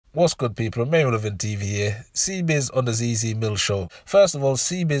What's good, people? Main Relevant TV here. Cbiz on the ZZ Mill show. First of all,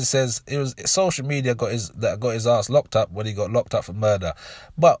 Cbiz says it was social media got his ass locked up when he got locked up for murder.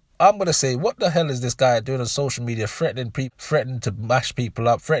 But I'm gonna say, what the hell is this guy doing on social media, threatening to mash people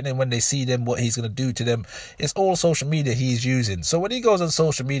up, threatening when they see them what he's gonna do to them? It's all social media he's using. So when he goes on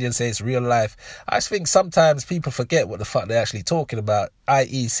social media and says it's real life, I think sometimes people forget what the fuck they're actually talking about.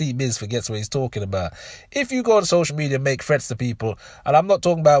 I.e., Cbiz forgets what he's talking about. If you go on social media and make threats to people, and I'm not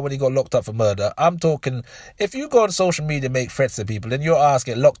talking about when he got locked up for murder, I'm talking if you go on social media and make threats to people, then your ass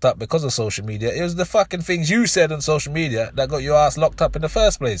get locked up because of social media. It was the fucking things you said on social media that got your ass locked up in the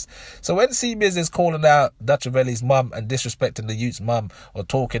first place. So when Cbiz is calling out dutchavelli's mum and disrespecting the youth's mum, or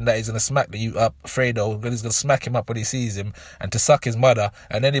talking that he's going to smack the youth up, Fredo, he's going to smack him up when he sees him, and to suck his mother,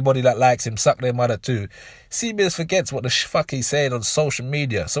 and anybody that likes him, suck their mother too, Cbiz forgets what the fuck he's saying on social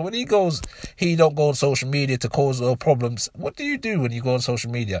media. So when he don't go on social media to cause problems, what do you do when you go on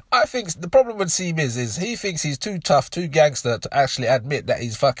social media? I think the problem with Cbiz is he thinks he's too tough, too gangster to actually admit that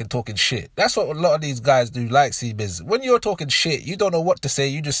he's fucking talking shit. That's what a lot of these guys do, like Cbiz. When you're talking shit, you don't know what to say.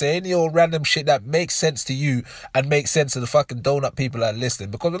 You just say any old random shit that makes sense to you and makes sense to the fucking donut people that are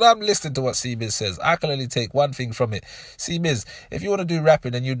listening. Because when I'm listening to what Cbiz says, I can only take one thing from it. Cbiz, if you want to do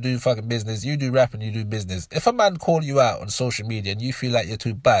rapping and you do fucking business, you do rapping, you do business. If a man call you out on social media and you feel like you're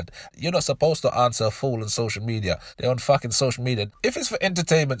too bad, you're not supposed to answer a fool on social media. They're on fucking social media. If it's for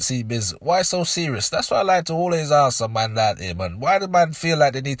entertainment, Cbiz, why so serious? That's why I like to always ask a man out there, man. Why do man feel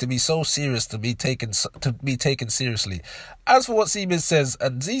like they need to be so serious to be taken seriously? As for what Cbiz says,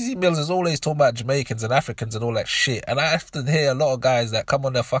 and ZZ Mills is always talking about Jamaicans and Africans and all that shit, and I often hear a lot of guys that come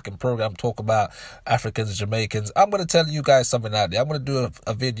on their fucking program talk about Africans and Jamaicans. I'm going to tell you guys something out there. I'm going to do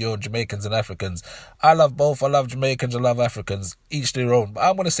a video on Jamaicans and Africans. I love both. I love Jamaicans, I love Africans, each their own. But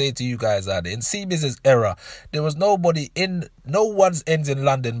I'm going to say to you guys out there, in Cbiz's era, there was no one's ends in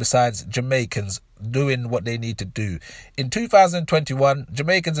London besides Jamaicans doing what they need to do. In 2021,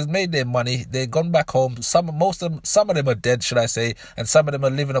 Jamaicans has made their money. They've gone back home. Some of them are dead, should I say, and some of them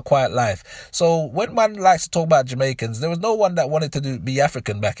are living a quiet life. So when man likes to talk about Jamaicans, there was no one that wanted to be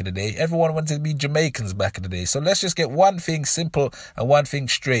African back in the day. Everyone wanted to be Jamaicans back in the day. So let's just get one thing simple and one thing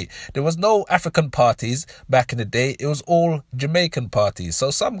straight. There was no African parties back in the day. It was all Jamaican parties. So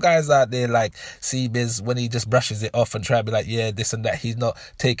some guys out there like Cbiz, when he just brushes it off and try to be like, yeah, this and that, he's not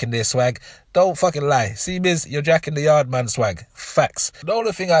taking their swag. Don't fucking lie. Cbiz, you're jacking the yard man swag. Facts. The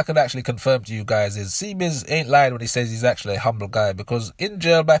only thing I can actually confirm to you guys is Cbiz ain't lying when he says he's actually a humble guy, because in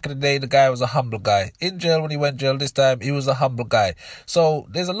jail back in the day, the guy was a humble guy. In jail when he went jail this time, he was a humble guy. So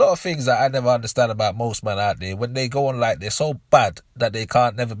there's a lot of things that I never understand about most men out there when they go on like they're so bad that they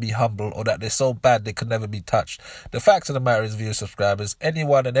can't never be humble, or that they're so bad they can never be touched. The fact of the matter is, viewer subscribers,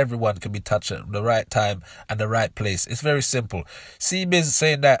 anyone and everyone can be touched at the right time and the right place. It's very simple. Cbiz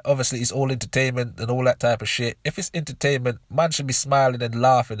saying that obviously it's all entertainment and all that type of shit. If it's entertainment, man should be smiling and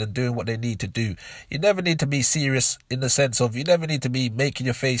laughing and doing what they need to do. You never need to be serious in the sense of, you never need to be making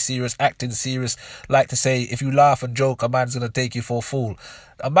your face serious, acting serious. Like to say, if you laugh and joke, a man's going to take you for a fool.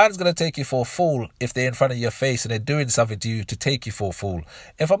 A man's going to take you for a fool if they're in front of your face and they're doing something to you to take you for a fool.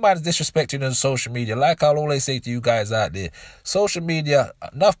 If a man's disrespecting you on social media, like I'll always say to you guys out there, social media,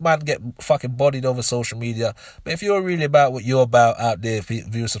 enough man get fucking bodied over social media. But if you're really about what you're about out there,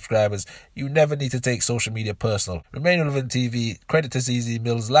 viewer subscribers, you never need to take social media personal. Remain Relevant TV, credit to ZZ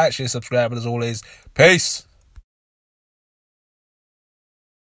Mills, like, share, subscribe, and as always, peace.